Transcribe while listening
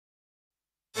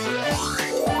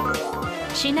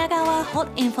Shinagawa hot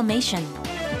information.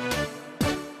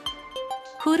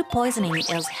 Food poisoning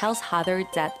is health hazard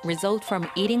that result from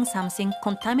eating something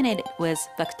contaminated with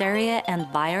bacteria and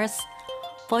virus,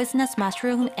 poisonous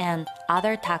mushroom, and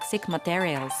other toxic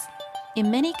materials. In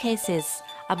many cases,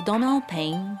 abdominal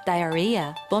pain,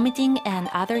 diarrhea, vomiting, and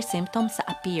other symptoms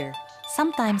appear.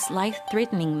 Sometimes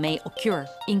life-threatening may occur.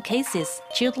 In cases,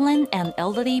 children and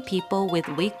elderly people with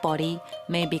weak body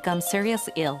may become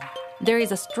seriously ill. There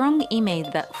is a strong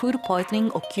image that food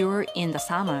poisoning occurs in the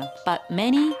summer, but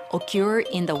many occur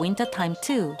in the winter time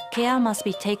too. Care must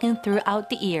be taken throughout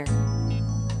the year.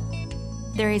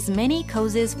 There is many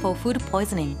causes for food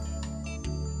poisoning.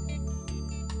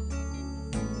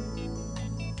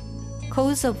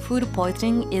 Cause of food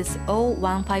poisoning is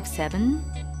O157,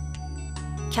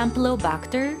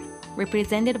 Campylobacter,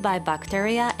 represented by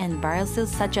bacteria and viruses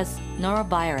such as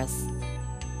norovirus.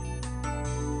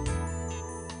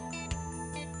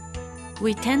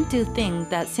 We tend to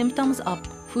think that symptoms of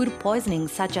food poisoning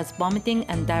such as vomiting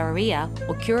and diarrhea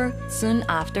occur soon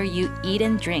after you eat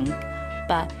and drink,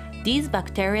 but these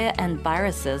bacteria and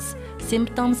viruses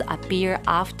symptoms appear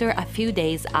after a few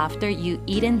days after you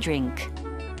eat and drink.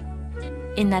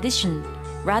 In addition,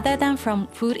 rather than from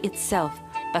food itself,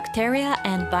 bacteria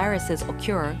and viruses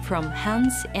occur from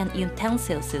hands and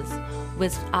utensils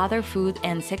with other food,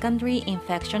 and secondary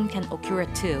infection can occur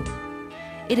too.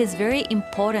 It is very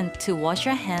important to wash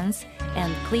your hands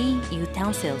and clean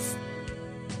utensils.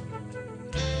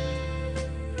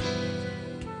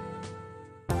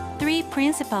 Three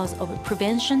principles of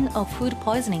prevention of food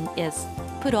poisoning is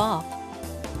put off,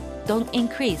 don't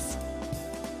increase,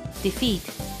 defeat.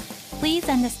 Please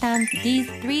understand these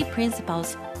three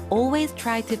principles. Always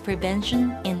try to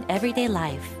prevention in everyday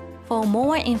life. For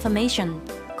more information,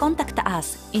 contact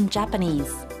us in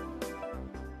Japanese.